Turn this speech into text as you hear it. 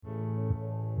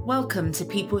Welcome to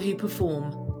People Who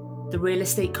Perform, the Real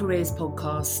Estate Careers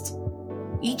Podcast.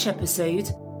 Each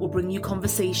episode will bring you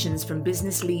conversations from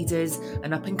business leaders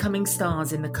and up-and-coming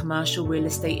stars in the commercial real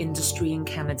estate industry in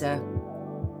Canada.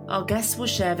 Our guests will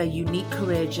share their unique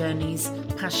career journeys,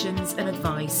 passions, and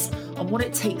advice on what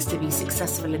it takes to be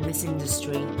successful in this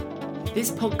industry.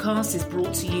 This podcast is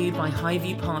brought to you by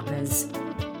Highview Partners,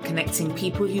 connecting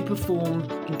people who perform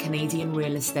in Canadian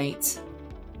real estate.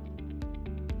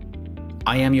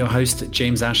 I am your host,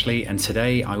 James Ashley, and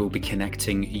today I will be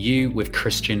connecting you with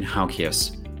Christian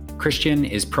Halkias. Christian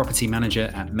is property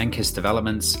manager at Menkes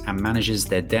Developments and manages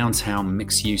their downtown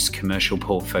mixed-use commercial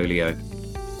portfolio.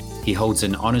 He holds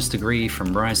an honours degree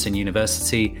from Ryerson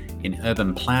University in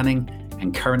urban planning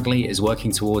and currently is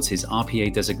working towards his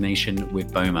RPA designation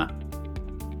with BOMA.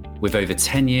 With over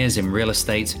 10 years in real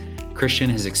estate, Christian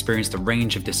has experienced a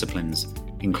range of disciplines,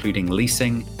 including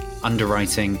leasing,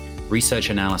 underwriting, research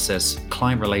analysis,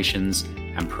 client relations,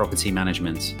 and property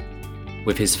management.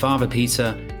 With his father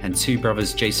Peter and two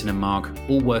brothers Jason and Mark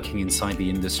all working inside the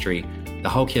industry, the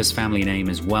Halkias family name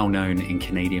is well known in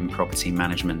Canadian property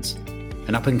management.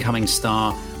 An up-and-coming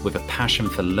star with a passion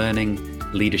for learning,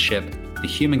 leadership, the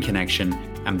human connection,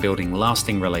 and building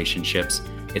lasting relationships,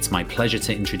 it's my pleasure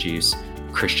to introduce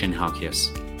Christian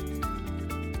Halkias.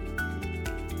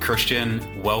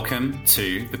 Christian, welcome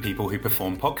to the People Who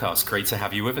Perform podcast. Great to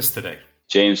have you with us today.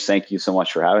 James, thank you so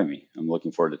much for having me. I'm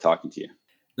looking forward to talking to you.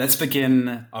 Let's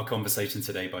begin our conversation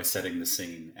today by setting the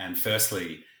scene. And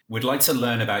firstly, we'd like to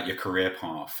learn about your career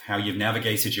path, how you've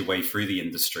navigated your way through the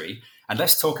industry, and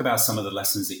let's talk about some of the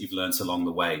lessons that you've learned along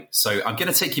the way. So I'm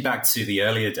going to take you back to the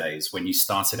earlier days when you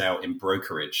started out in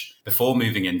brokerage before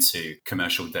moving into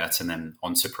commercial debt and then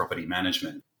onto property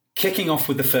management. Kicking off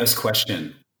with the first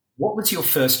question, what was your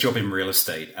first job in real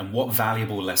estate and what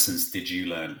valuable lessons did you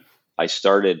learn? I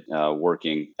started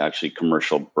working actually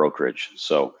commercial brokerage,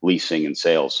 so leasing and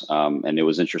sales. And it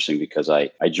was interesting because I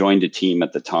joined a team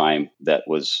at the time that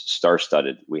was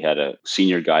star-studded. We had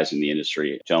senior guys in the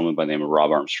industry, a gentleman by the name of Rob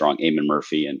Armstrong, Eamon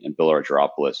Murphy, and Bill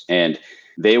Argyropoulos. And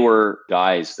they were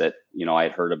guys that, I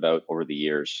had heard about over the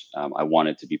years. I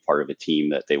wanted to be part of a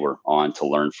team that they were on to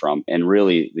learn from. And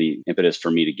really the impetus for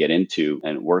me to get into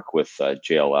and work with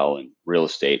JLL and real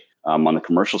estate on the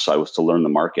commercial side was to learn the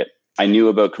market. I knew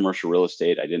about commercial real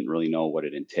estate. I didn't really know what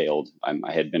it entailed.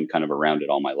 I had been kind of around it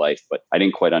all my life, but I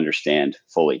didn't quite understand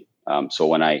fully. So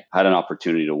when I had an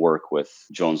opportunity to work with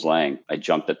Jones Lang, I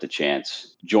jumped at the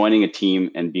chance. Joining a team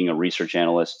and being a research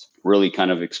analyst really kind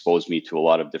of exposed me to a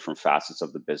lot of different facets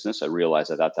of the business. I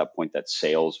realized that at that point that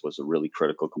sales was a really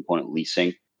critical component,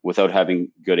 leasing. Without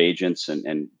having good agents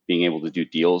and being able to do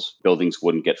deals, buildings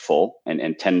wouldn't get full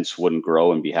and tenants wouldn't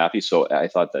grow and be happy. So I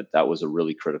thought that was a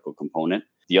really critical component.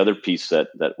 The other piece that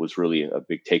was really a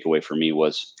big takeaway for me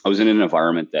was I was in an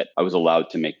environment that I was allowed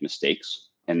to make mistakes.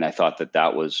 And I thought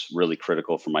that was really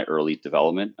critical for my early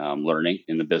development, learning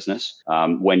in the business.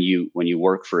 When you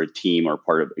work for a team or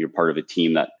you're part of a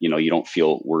team that, you don't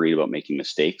feel worried about making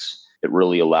mistakes, it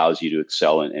really allows you to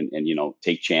excel and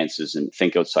take chances and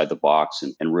think outside the box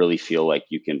and really feel like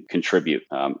you can contribute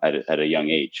at a young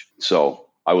age. So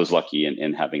I was lucky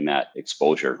in having that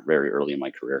exposure very early in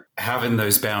my career. Having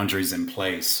those boundaries in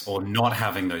place or not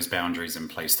having those boundaries in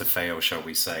place to fail, shall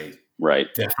we say,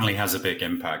 right, definitely has a big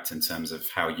impact in terms of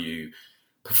how you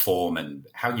perform and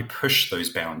how you push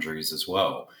those boundaries as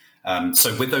well.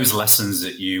 So with those lessons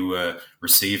that you were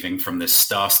receiving from this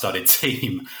star-studded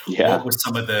team, what were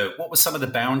some of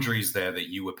the boundaries there that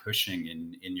you were pushing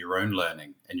in your own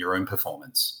learning and your own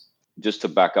performance? Just to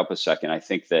back up a second, I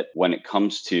think that when it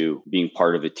comes to being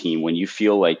part of a team, when you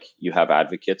feel like you have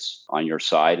advocates on your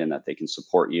side and that they can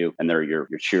support you and they're your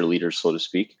cheerleaders, so to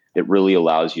speak, it really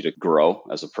allows you to grow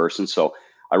as a person. So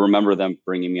I remember them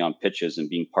bringing me on pitches and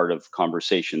being part of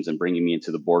conversations and bringing me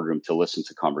into the boardroom to listen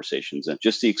to conversations. And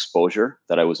just the exposure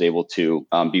that I was able to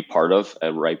be part of at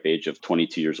a ripe age of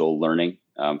 22 years old, learning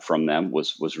from them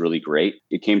was really great.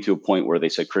 It came to a point where they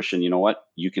said, Christian, you know what?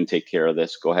 You can take care of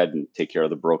this. Go ahead and take care of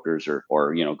the brokers or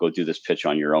go do this pitch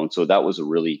on your own. So that was a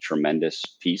really tremendous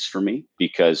piece for me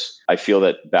because I feel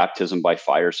that baptism by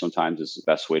fire sometimes is the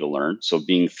best way to learn. So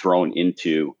being thrown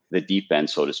into the deep end,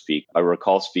 so to speak. I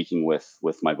recall speaking with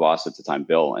my boss at the time,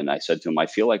 Bill, and I said to him, I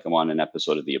feel like I'm on an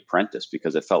episode of The Apprentice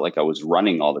because it felt like I was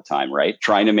running all the time, right?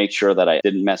 Trying to make sure that I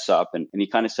didn't mess up. And he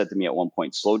kind of said to me at one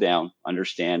point, slow down,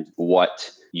 understand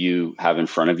what you have in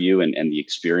front of you and the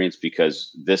experience,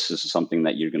 because this is something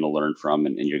that you're going to learn from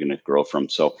and you're going to grow from.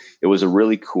 So it was a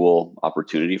really cool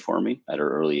opportunity for me at an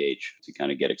early age to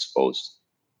kind of get exposed.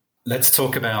 Let's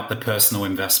talk about the personal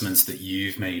investments that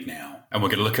you've made now. And we're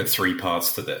going to look at three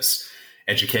parts to this: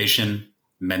 education,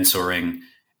 mentoring,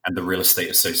 and the real estate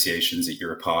associations that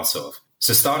you're a part of.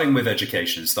 So starting with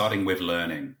education, starting with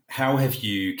learning, how have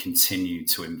you continued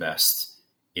to invest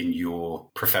in your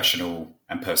professional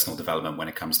and personal development when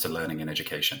it comes to learning and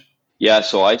education? Yeah,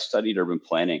 so I studied urban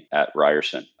planning at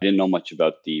Ryerson. I didn't know much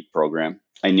about the program.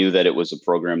 I knew that it was a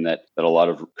program that a lot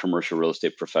of commercial real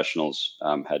estate professionals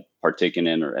had partaken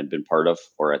in or had been part of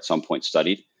or at some point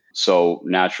studied. So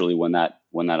naturally, when that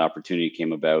opportunity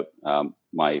came about,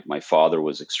 my father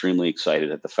was extremely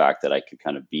excited at the fact that I could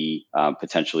kind of be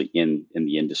potentially in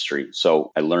the industry.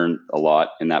 So I learned a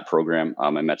lot in that program. I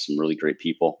met some really great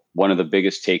people. One of the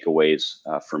biggest takeaways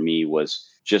for me was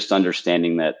just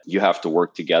understanding that you have to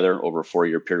work together over a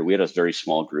 4-year period. We had a very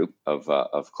small group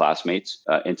of classmates,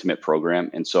 intimate program.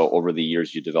 And so over the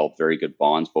years, you develop very good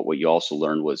bonds. But what you also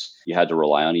learned was you had to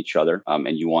rely on each other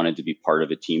and you wanted to be part of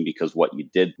a team, because what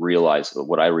I realized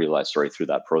through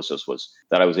that process was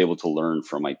that I was able to learn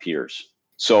from my peers.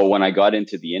 So when I got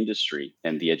into the industry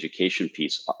and the education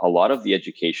piece, a lot of the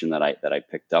education that I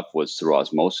picked up was through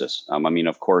osmosis.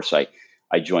 Of course,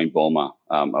 I joined BOMA,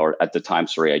 or at the time,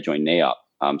 I joined NAIOP.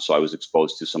 So I was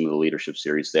exposed to some of the leadership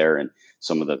series there and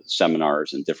some of the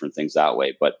seminars and different things that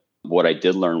way. But what I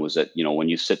did learn was that, when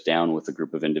you sit down with a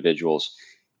group of individuals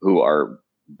who are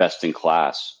best in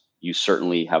class, you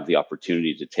certainly have the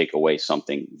opportunity to take away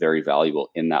something very valuable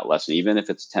in that lesson, even if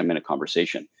it's a 10-minute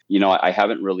conversation. I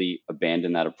haven't really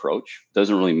abandoned that approach. It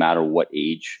doesn't really matter what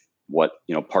age, what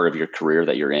part of your career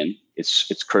that you're in.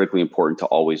 It's critically important to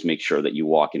always make sure that you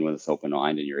walk in with an open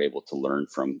mind and you're able to learn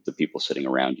from the people sitting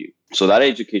around you. So that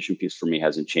education piece for me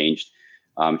hasn't changed.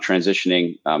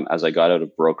 Transitioning as I got out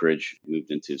of brokerage,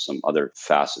 moved into some other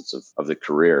facets of the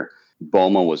career.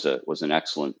 BOMA was an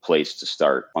excellent place to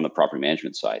start on the property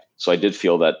management side. So I did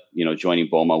feel that, joining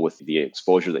BOMA with the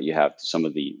exposure that you have to some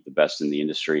of the best in the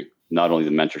industry, not only the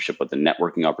mentorship, but the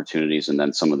networking opportunities, and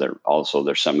then some of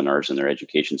their seminars and their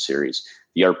education series.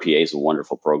 The RPA is a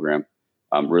wonderful program,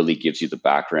 really gives you the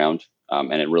background,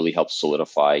 and it really helps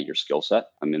solidify your skill set.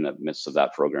 I'm in the midst of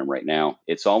that program right now.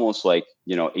 It's almost like,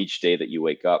 each day that you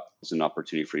wake up is an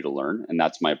opportunity for you to learn. And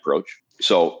that's my approach.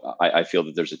 So I feel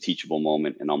that there's a teachable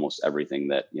moment in almost everything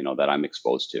that I'm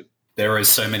exposed to. There are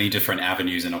so many different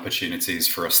avenues and opportunities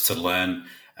for us to learn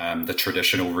the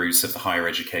traditional routes of the higher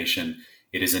education.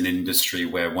 It is an industry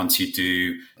where once you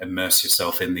do immerse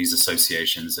yourself in these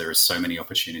associations, there are so many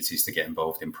opportunities to get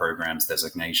involved in programs,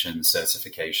 designations,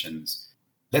 certifications.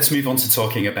 Let's move on to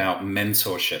talking about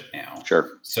mentorship now. Sure.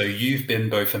 So you've been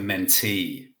both a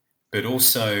mentee, but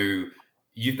also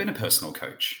you've been a personal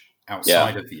coach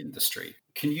outside of the industry.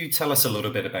 Can you tell us a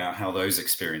little bit about how those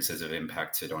experiences have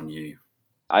impacted on you?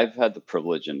 I've had the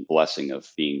privilege and blessing of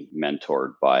being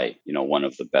mentored by, one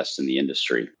of the best in the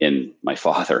industry in my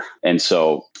father. And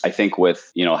so I think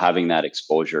with, having that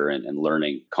exposure and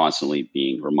learning, constantly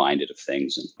being reminded of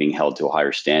things and being held to a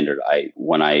higher standard,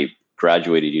 when I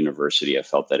graduated university, I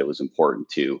felt that it was important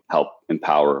to help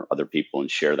empower other people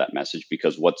and share that message,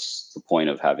 because what's the point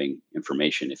of having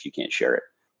information if you can't share it?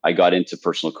 I got into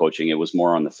personal coaching. It was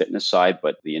more on the fitness side,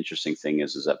 but the interesting thing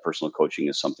is that personal coaching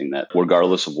is something that,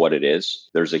 regardless of what it is,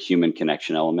 there's a human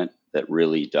connection element that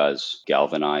really does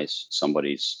galvanize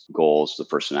somebody's goals, the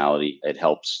personality. It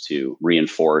helps to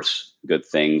reinforce good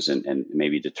things and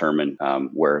maybe determine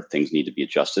where things need to be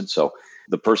adjusted. So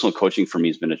the personal coaching for me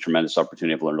has been a tremendous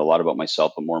opportunity. I've learned a lot about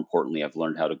myself, but more importantly, I've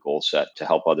learned how to goal set to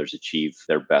help others achieve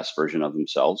their best version of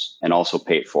themselves and also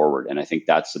pay it forward. And I think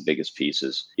that's the biggest piece,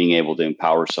 is being able to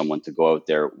empower someone to go out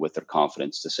there with their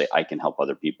confidence to say, I can help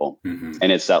other people. Mm-hmm.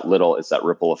 And it's that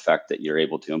ripple effect that you're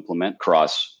able to implement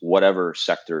across whatever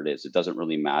sector it is. It doesn't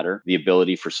really matter. The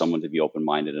ability for someone to be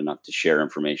open-minded enough to share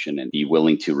information and be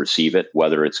willing to receive it,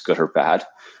 whether it's good or bad,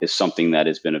 is something that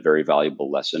has been a very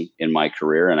valuable lesson in my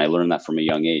career. And I learned that from a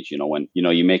young age. When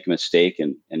you make a mistake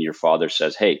and your father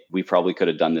says, hey, we probably could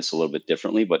have done this a little bit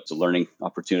differently, but it's a learning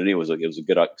opportunity. It was a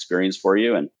good experience for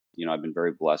you. And, I've been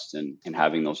very blessed in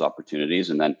having those opportunities.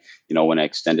 And then, when I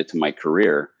extend it to my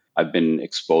career, I've been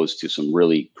exposed to some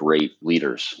really great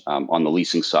leaders on the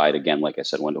leasing side. Again, like I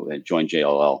said, when I joined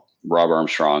JLL, Rob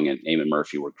Armstrong and Eamon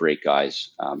Murphy were great guys.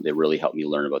 They really helped me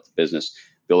learn about the business.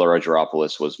 Bill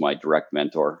Arageropoulos was my direct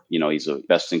mentor. He's a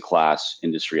best-in-class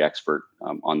industry expert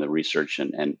on the research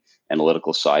and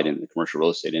analytical side in the commercial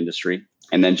real estate industry.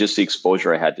 And then just the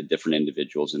exposure I had to different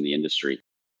individuals in the industry.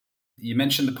 You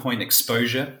mentioned the point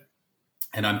exposure,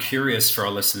 and I'm curious for our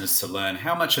listeners to learn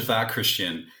how much of that,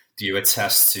 Christian, do you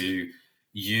attest to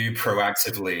you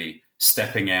proactively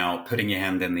stepping out, putting your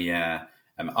hand in the air,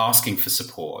 and asking for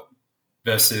support,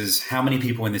 versus how many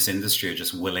people in this industry are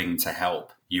just willing to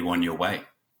help you on your way?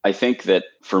 I think that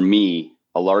for me,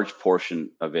 a large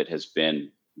portion of it has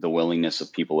been the willingness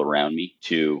of people around me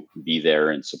to be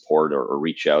there and support or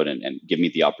reach out and give me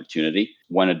the opportunity.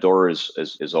 When a door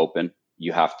is open,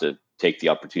 you have to take the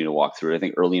opportunity to walk through it. I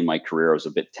think early in my career, I was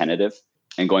a bit tentative.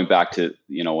 And going back to,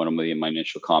 one of my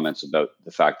initial comments about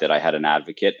the fact that I had an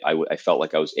advocate, I felt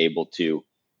like I was able to,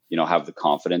 have the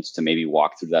confidence to maybe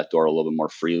walk through that door a little bit more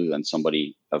freely than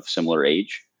somebody of similar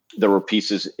age. There were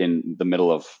pieces in the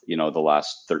middle of, the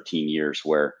last 13 years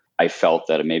where I felt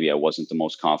that maybe I wasn't the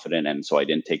most confident, and so I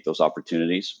didn't take those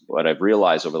opportunities. But I've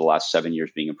realized over the last 7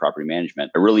 years being in property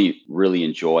management, I really, really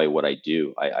enjoy what I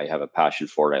do. I have a passion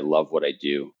for it. I love what I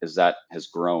do. As that has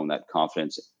grown, that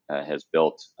confidence has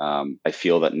built. I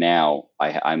feel that now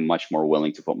I'm much more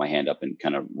willing to put my hand up and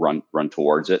kind of run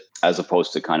towards it, as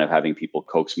opposed to kind of having people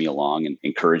coax me along and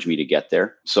encourage me to get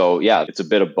there. So yeah, it's a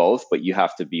bit of both, but you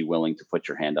have to be willing to put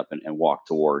your hand up and walk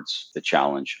towards the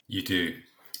challenge. You do.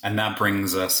 And that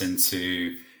brings us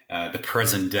into the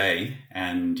present day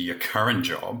and your current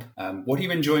job. What do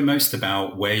you enjoy most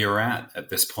about where you're at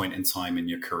this point in time in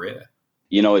your career?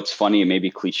 It's funny, it may be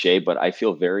cliche, but I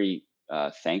feel very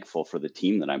thankful for the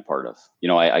team that I'm part of.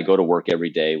 I go to work every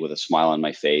day with a smile on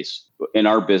my face. In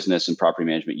our business and property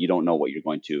management, you don't know what you're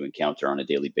going to encounter on a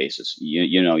daily basis.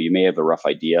 You may have a rough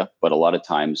idea, but a lot of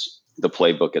times the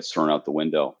playbook gets thrown out the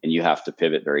window and you have to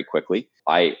pivot very quickly.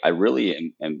 I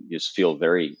really am just feel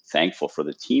very thankful for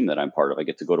the team that I'm part of. I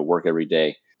get to go to work every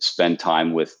day, spend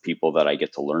time with people that I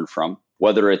get to learn from,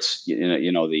 whether it's,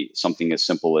 something as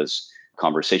simple as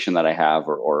conversation that I have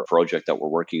or project that we're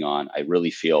working on. I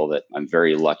really feel that I'm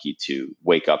very lucky to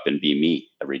wake up and be me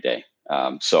every day.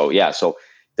 So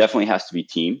definitely has to be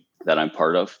team that I'm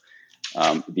part of.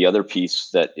 The other piece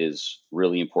that is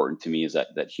really important to me is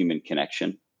that human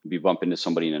connection. You bump into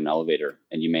somebody in an elevator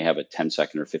and you may have a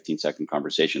 10-second or 15-second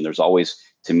conversation. There's always,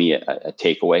 to me, a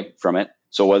takeaway from it.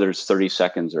 So whether it's 30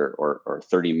 seconds or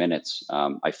 30 minutes,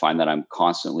 I find that I'm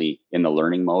constantly in the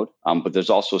learning mode. But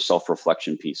there's also a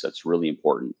self-reflection piece that's really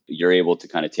important. You're able to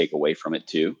kind of take away from it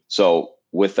too. So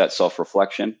with that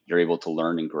self-reflection, you're able to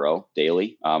learn and grow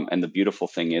daily. And the beautiful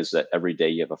thing is that every day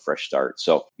you have a fresh start.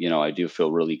 So, I do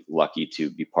feel really lucky to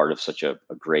be part of such a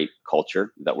great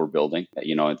culture that we're building,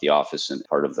 at the office and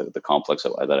part of the complex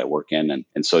that I work in.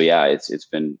 And so, yeah, it's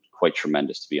been quite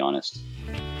tremendous, to be honest.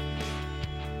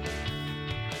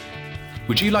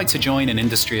 Would you like to join an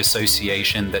industry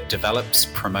association that develops,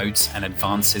 promotes, and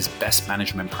advances best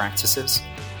management practices?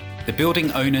 The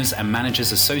Building Owners and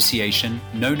Managers Association,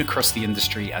 known across the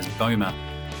industry as BOMA,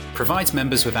 provides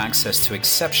members with access to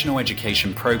exceptional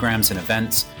education programs and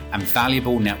events and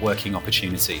valuable networking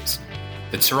opportunities.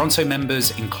 The Toronto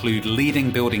members include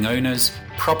leading building owners,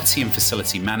 property and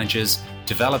facility managers,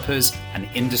 developers, and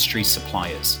industry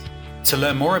suppliers. To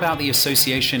learn more about the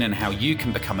association and how you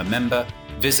can become a member,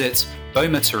 visit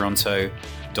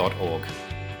bomatoronto.org.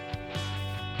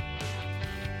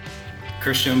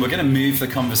 Christian, we're going to move the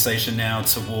conversation now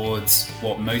towards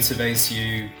what motivates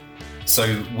you.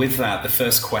 So with that, the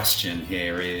first question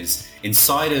here is,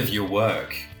 inside of your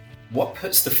work, what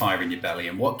puts the fire in your belly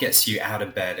and what gets you out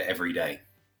of bed every day?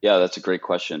 Yeah, that's a great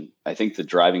question. I think the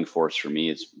driving force for me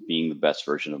is being the best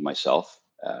version of myself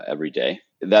every day.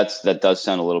 That does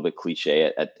sound a little bit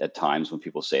cliche at times when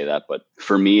people say that, but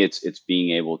for me, it's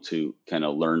being able to kind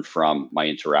of learn from my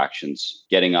interactions,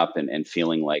 getting up and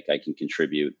feeling like I can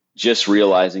contribute. Just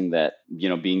realizing that,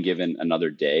 being given another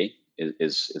day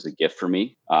is a gift for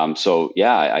me. So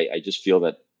yeah, I just feel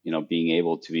that, being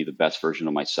able to be the best version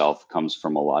of myself comes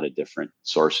from a lot of different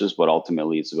sources, but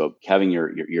ultimately it's about having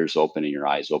your ears open and your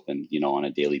eyes open, on a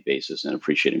daily basis and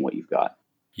appreciating what you've got.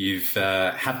 You've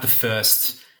had the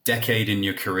first decade in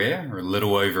your career, or a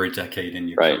little over a decade in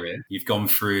your career. You've gone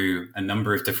through a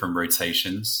number of different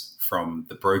rotations, from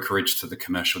the brokerage to the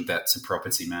commercial debt to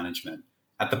property management.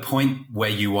 At the point where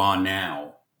you are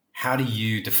now, how do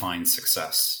you define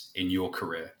success in your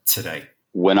career today?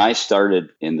 When I started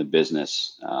in the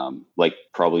business, like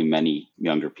probably many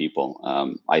younger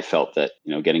people, I felt that,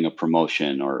 getting a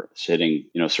promotion or hitting,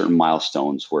 certain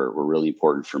milestones were really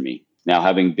important for me. Now,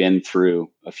 having been through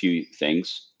a few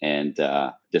things and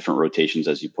different rotations,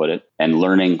 as you put it, and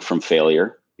learning from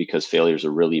failure, because failure is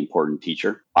a really important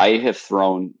teacher, I have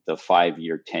thrown the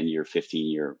 5-year, 10-year,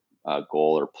 15-year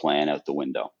goal or plan out the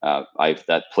window.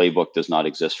 That playbook does not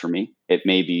exist for me. It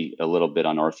may be a little bit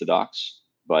unorthodox,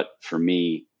 but for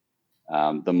me,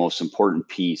 the most important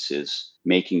piece is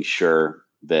making sure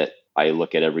that I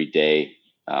look at every day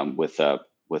with a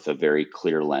very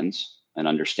clear lens. and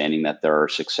understanding that there are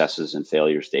successes and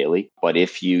failures daily. But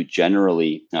if you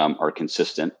generally are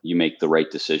consistent, you make the right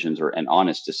decisions and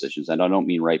honest decisions. And I don't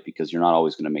mean right because you're not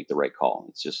always going to make the right call.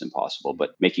 It's just impossible.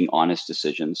 But making honest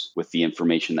decisions with the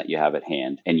information that you have at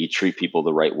hand, and you treat people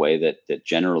the right way, that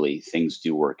generally things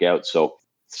do work out. So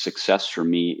success for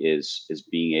me is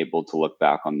being able to look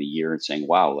back on the year and saying,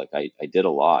 wow, like I did a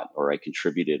lot, or I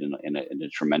contributed in a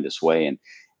tremendous way. And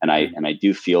I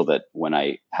do feel that when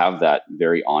I have that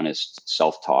very honest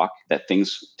self-talk, that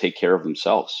things take care of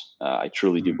themselves. I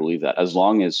truly do believe that as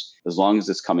long as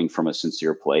it's coming from a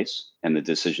sincere place and the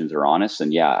decisions are honest,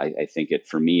 and I think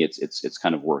for me, it's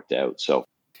kind of worked out. So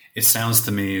it sounds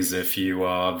to me as if you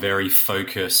are very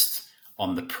focused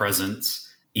on the present.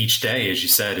 Each day, as you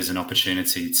said, is an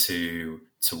opportunity to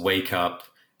wake up,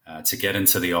 to get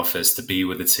into the office, to be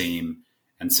with the team,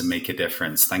 and to make a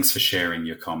difference. Thanks for sharing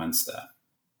your comments there.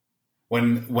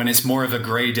 When it's more of a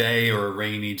gray day or a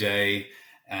rainy day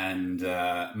and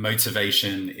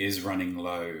motivation is running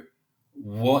low,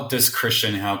 what does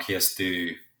Christian Halkias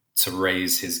do to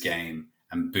raise his game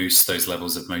and boost those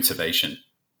levels of motivation?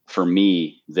 For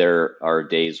me, there are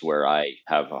days where I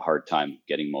have a hard time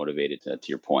getting motivated, to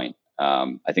your point.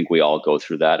 I think we all go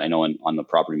through that. I know on the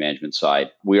property management side,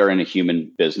 we are in a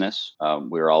human business.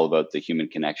 We're all about the human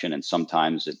connection. And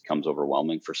sometimes it becomes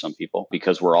overwhelming for some people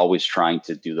because we're always trying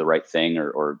to do the right thing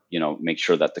or make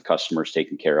sure that the customer is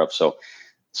taken care of. So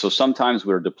sometimes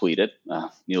we're depleted,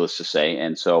 needless to say.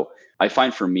 And so I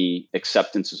find for me,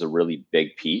 acceptance is a really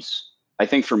big piece. I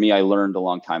think for me, I learned a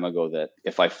long time ago that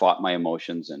if I fought my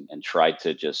emotions and tried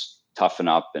to just toughen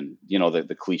up and,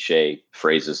 the cliche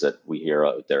phrases that we hear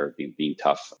out there being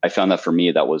tough, I found that for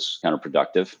me, that was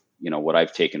counterproductive. What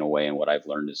I've taken away and what I've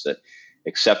learned is that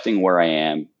accepting where I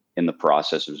am in the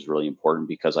process is really important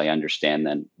because I understand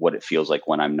then what it feels like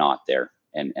when I'm not there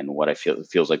and what it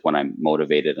feels like when I'm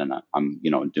motivated and I'm,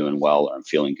 doing well or I'm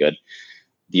feeling good.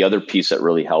 The other piece that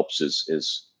really helps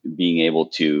is being able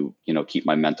to, keep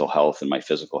my mental health and my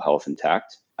physical health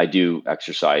intact. I do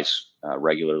exercise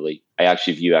regularly. I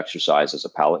actually view exercise as a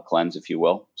palate cleanse, if you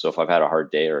will. So if I've had a hard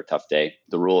day or a tough day,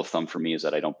 the rule of thumb for me is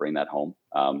that I don't bring that home.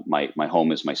 My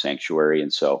home is my sanctuary.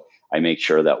 And so I make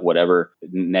sure that whatever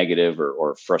negative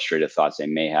or frustrated thoughts I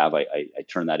may have, I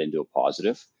turn that into a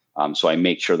positive. So I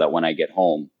make sure that when I get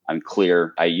home, I'm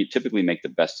clear. I typically make the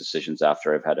best decisions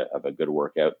after I've had a good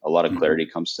workout. A lot of clarity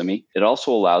comes to me. It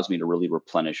also allows me to really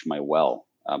replenish my well.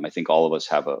 I think all of us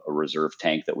have a reserve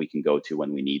tank that we can go to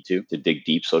when we need to dig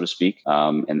deep, so to speak.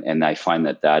 And I find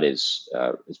that has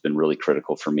been really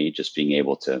critical for me, just being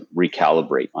able to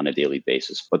recalibrate on a daily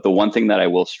basis. But the one thing that I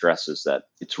will stress is that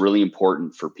it's really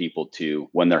important for people to,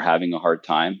 when they're having a hard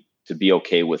time, to be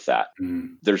okay with that.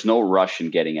 There's no rush in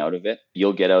getting out of it.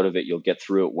 You'll get out of it. You'll get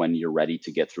through it when you're ready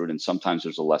to get through it. And sometimes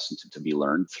there's a lesson to be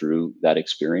learned through that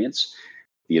experience.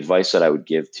 The advice that I would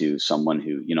give to someone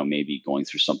who, may be going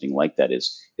through something like that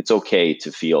is it's okay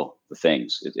to feel the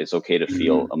things. It's okay to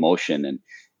feel emotion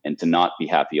and to not be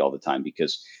happy all the time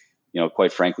because,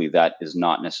 quite frankly, that is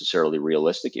not necessarily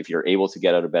realistic. If you're able to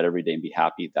get out of bed every day and be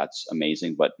happy, that's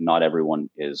amazing. But not everyone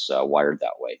is wired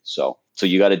that way. So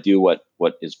you got to do what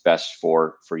is best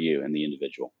for you and the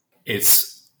individual.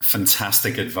 It's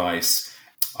fantastic advice.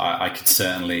 I could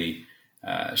certainly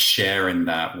share in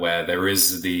that, where there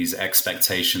is these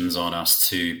expectations on us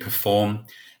to perform.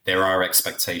 There are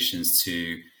expectations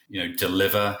to,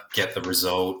 deliver, get the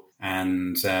result.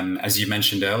 And as you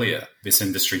mentioned earlier, this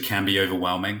industry can be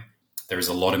overwhelming. There's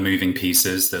a lot of moving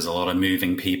pieces. There's a lot of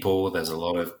moving people. There's a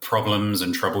lot of problems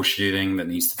and troubleshooting that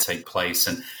needs to take place.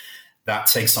 And that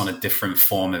takes on a different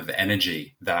form of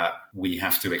energy that we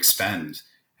have to expend.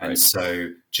 And right.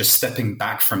 So just stepping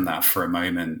back from that for a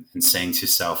moment and saying to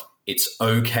yourself, it's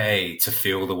okay to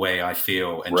feel the way I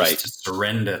feel and just to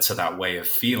surrender to that way of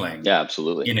feeling. Yeah,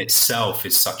 absolutely. In itself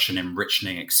is such an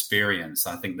enriching experience.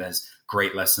 I think there's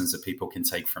great lessons that people can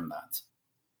take from that.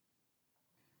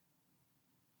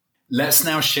 Let's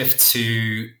now shift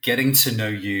to getting to know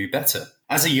you better.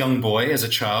 As a young boy, as a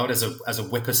child, as a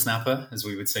whippersnapper, as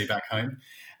we would say back home,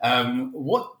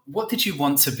 what did you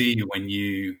want to be when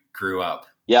you grew up?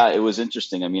 Yeah, it was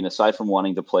interesting. I mean, aside from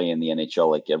wanting to play in the NHL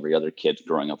like every other kid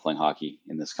growing up playing hockey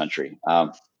in this country,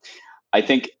 I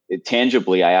think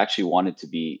tangibly, I actually wanted to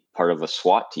be part of a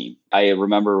SWAT team. I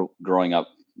remember growing up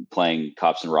playing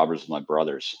cops and robbers with my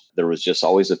brothers. There was just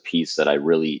always a piece that I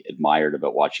really admired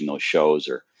about watching those shows.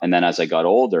 And then as I got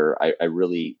older, I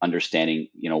really understanding,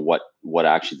 what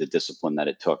actually the discipline that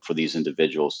it took for these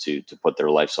individuals to put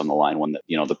their lives on the line when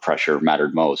the pressure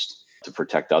mattered most to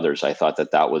protect others. I thought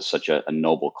that was such a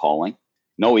noble calling.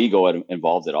 No ego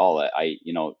involved at all.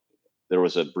 There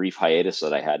was a brief hiatus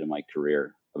that I had in my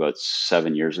career about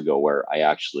 7 years ago where I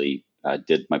actually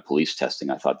did my police testing.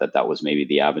 I thought that was maybe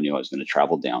the avenue I was going to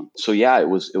travel down. So yeah, it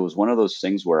was one of those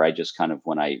things where I just kind of,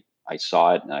 when I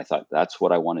saw it and I thought that's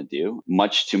what I want to do,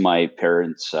 much to my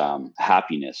parents'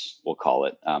 happiness, we'll call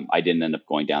it. I didn't end up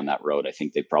going down that road. I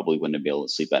think they probably wouldn't have been able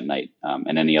to sleep at night,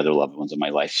 and any other loved ones in my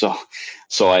life.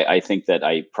 So I think that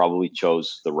I probably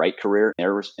chose the right career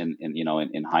there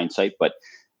in hindsight,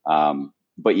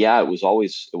 but yeah, it was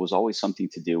always something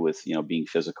to do with, being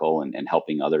physical and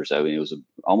helping others. I mean, it was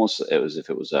as if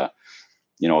it was a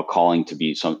calling to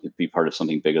be part of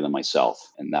something bigger than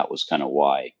myself. And that was kind of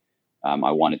why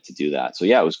I wanted to do that. So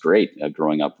yeah, it was great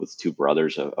growing up with two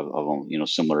brothers of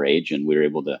similar age, and we were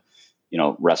able to,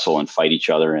 wrestle and fight each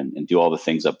other and do all the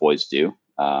things that boys do.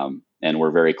 And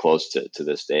we're very close to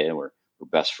this day, and we're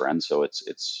best friends. So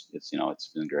it's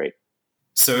been great.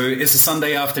 So it's a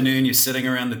Sunday afternoon. You're sitting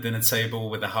around the dinner table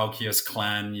with the Halkias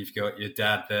clan. You've got your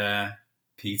dad there,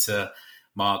 Peter,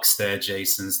 Mark's there,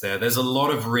 Jason's there. There's a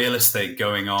lot of real estate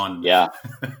going on. Yeah.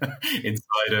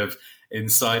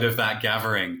 inside of that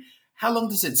gathering. How long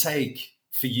does it take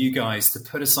for you guys to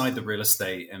put aside the real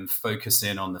estate and focus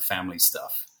in on the family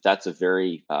stuff? That's a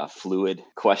very fluid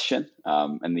question,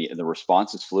 and the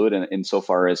response is fluid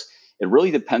insofar as it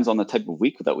really depends on the type of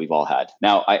week that we've all had.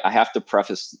 Now, I have to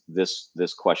preface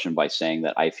this question by saying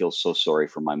that I feel so sorry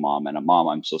for my mom. And Mom,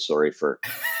 I'm so sorry for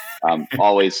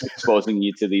always exposing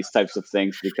you to these types of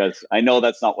things, because I know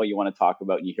that's not what you want to talk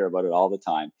about, and you hear about it all the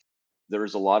time.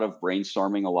 There's a lot of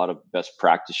brainstorming, a lot of best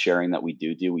practice sharing that we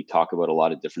do. We talk about a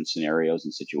lot of different scenarios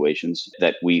and situations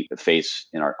that we face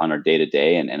on our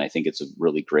day-to-day. And I think it's a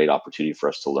really great opportunity for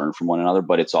us to learn from one another.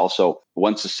 But it's also,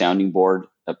 once the sounding board,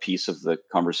 a piece of the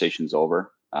conversation's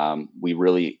over, we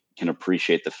really can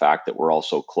appreciate the fact that we're all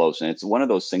so close. And it's one of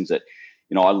those things that,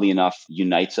 oddly enough,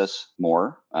 unites us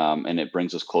more, and it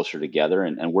brings us closer together.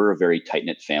 And we're a very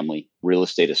tight-knit family. Real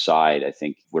estate aside, I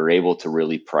think we're able to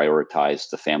really prioritize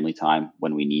the family time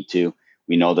when we need to.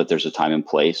 We know that there's a time and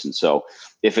place. And so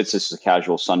if it's just a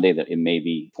casual Sunday, that it may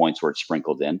be points where it's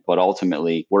sprinkled in, but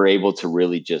ultimately we're able to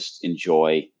really just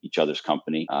enjoy each other's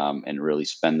company, and really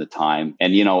spend the time.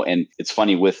 And, and it's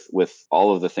funny with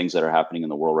all of the things that are happening in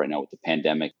the world right now with the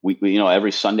pandemic, we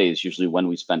every Sunday is usually when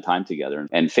we spend time together,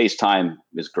 and FaceTime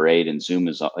is great and Zoom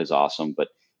is awesome, but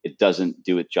it doesn't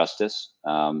do it justice.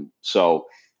 So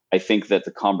I think that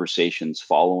the conversations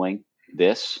following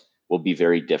this will be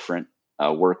very different.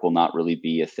 Work will not really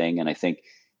be a thing. And I think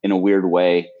in a weird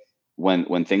way,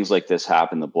 when things like this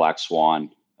happen, the black swan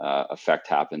effect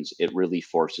happens, it really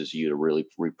forces you to really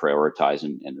reprioritize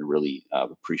and really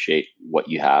appreciate what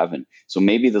you have. And so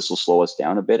maybe this will slow us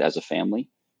down a bit as a family.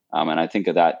 And I think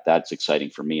of that's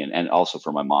exciting for me and also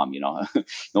for my mom, no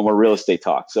more real estate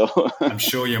talk. So I'm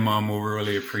sure your mom will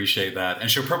really appreciate that.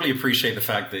 And she'll probably appreciate the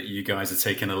fact that you guys are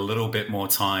taking a little bit more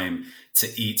time to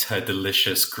eat her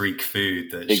delicious Greek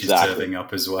food that she's serving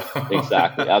up as well.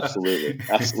 Exactly. Absolutely.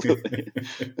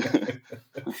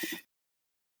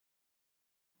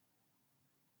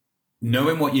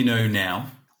 Knowing what you know now,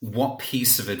 what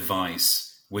piece of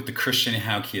advice would the Christian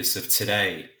Halkias of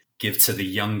today give to the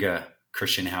younger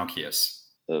Christian Halkias?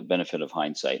 The benefit of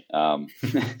hindsight.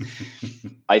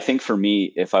 I think for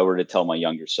me, if I were to tell my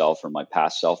younger self, or my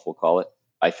past self, we'll call it,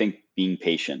 I think being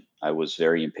patient. I was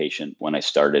very impatient when I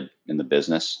started in the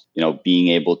business, being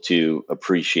able to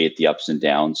appreciate the ups and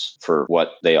downs for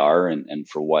what they are and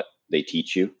for what they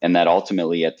teach you. And that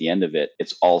ultimately at the end of it,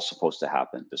 it's all supposed to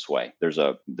happen this way. There's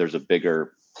a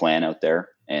bigger plan out there,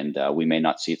 and we may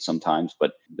not see it sometimes,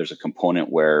 but there's a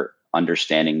component where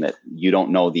understanding that you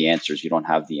don't know the answers, you don't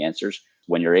have the answers.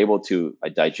 When you're able to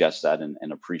digest that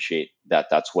and appreciate that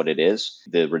that's what it is,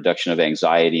 the reduction of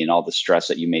anxiety and all the stress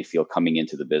that you may feel coming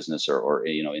into the business or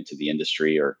into the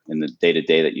industry or in the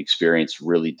day-to-day that you experience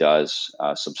really does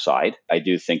subside. I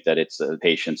do think that it's the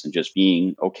patience and just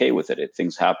being okay with it.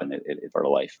 Things happen. It's part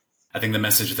of life. I think the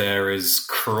message there is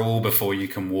crawl before you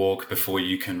can walk, before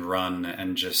you can run,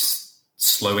 and just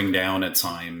slowing down at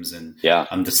times and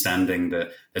understanding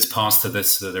that there's parts to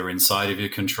this that are inside of your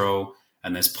control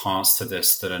and there's parts to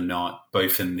this that are not,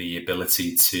 both in the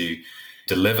ability to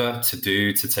deliver, to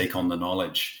do, to take on the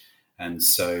knowledge. And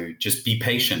so just be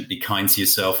patient, be kind to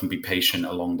yourself and be patient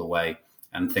along the way,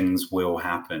 and things will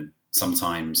happen.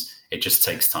 Sometimes it just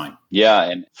takes time. Yeah.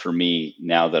 And for me,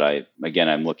 now that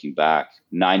I'm looking back,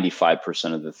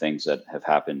 95% of the things that have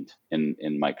happened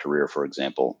in my career, for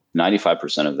example,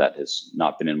 95% of that has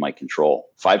not been in my control.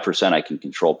 5% I can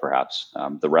control perhaps.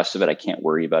 The rest of it I can't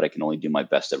worry about. I can only do my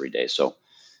best every day. So,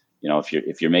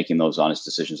 if you're making those honest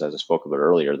decisions, as I spoke about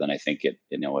earlier, then I think it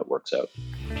works out.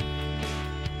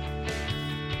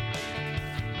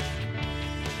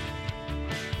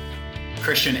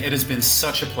 Christian, it has been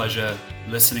such a pleasure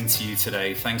listening to you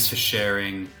today. Thanks for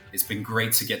sharing. It's been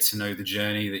great to get to know the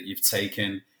journey that you've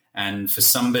taken. And for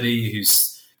somebody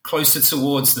who's closer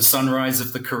towards the sunrise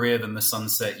of the career than the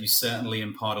sunset, you certainly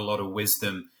impart a lot of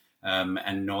wisdom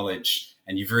and knowledge.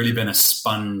 And you've really been a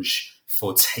sponge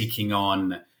for taking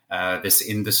on this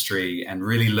industry and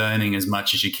really learning as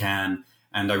much as you can.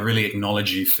 And I really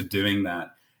acknowledge you for doing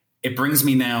that. It brings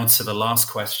me now to the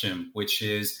last question, which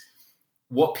is,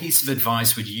 what piece of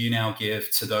advice would you now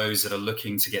give to those that are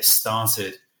looking to get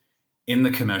started in the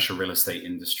commercial real estate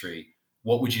industry?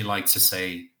 What would you like to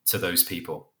say to those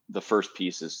people? The first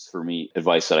piece is, for me,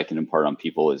 advice that I can impart on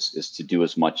people is to do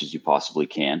as much as you possibly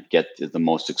can. Get the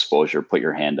most exposure, put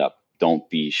your hand up. Don't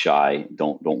be shy.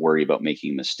 Don't worry about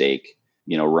making a mistake.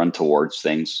 Run towards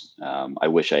things. I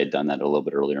wish I had done that a little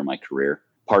bit earlier in my career.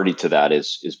 Party to that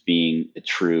is being a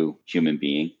true human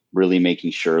being, really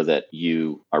making sure that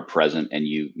you are present and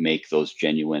you make those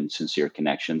genuine, sincere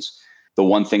connections. The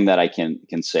one thing that I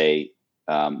can say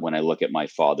when I look at my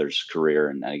father's career,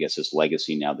 and I guess his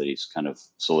legacy now that he's kind of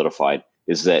solidified,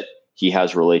 is that he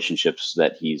has relationships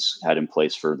that he's had in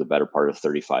place for the better part of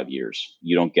 35 years.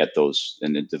 You don't get those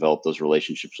and develop those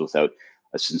relationships without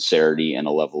a sincerity and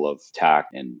a level of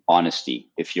tact and honesty.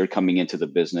 If you're coming into the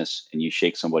business and you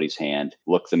shake somebody's hand,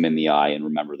 look them in the eye and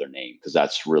remember their name, because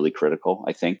that's really critical,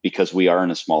 I think, because we are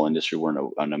in a small industry. We're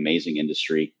in an amazing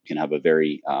industry, can have a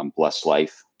very blessed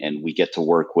life, and we get to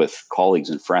work with colleagues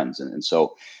and friends. And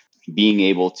so being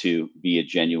able to be a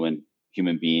genuine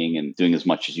human being and doing as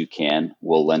much as you can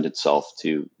will lend itself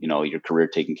to, your career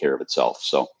taking care of itself.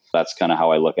 So that's kind of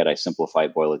how I look at it. I simplify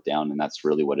it, boil it down, and that's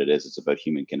really what it is. It's about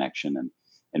human connection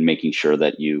and making sure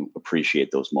that you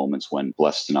appreciate those moments when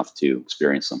blessed enough to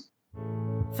experience them.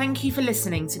 Thank you for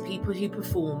listening to People Who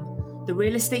Perform, the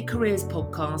Real Estate Careers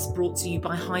podcast brought to you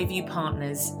by Highview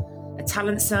Partners, a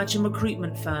talent search and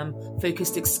recruitment firm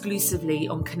focused exclusively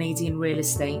on Canadian real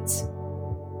estate.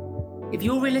 If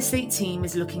your real estate team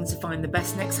is looking to find the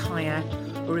best next hire,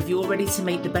 or if you're ready to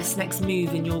make the best next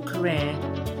move in your career,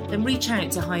 then reach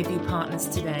out to Highview Partners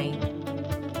today.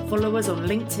 Follow us on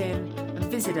LinkedIn and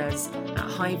visit us at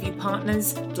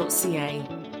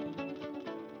highviewpartners.ca.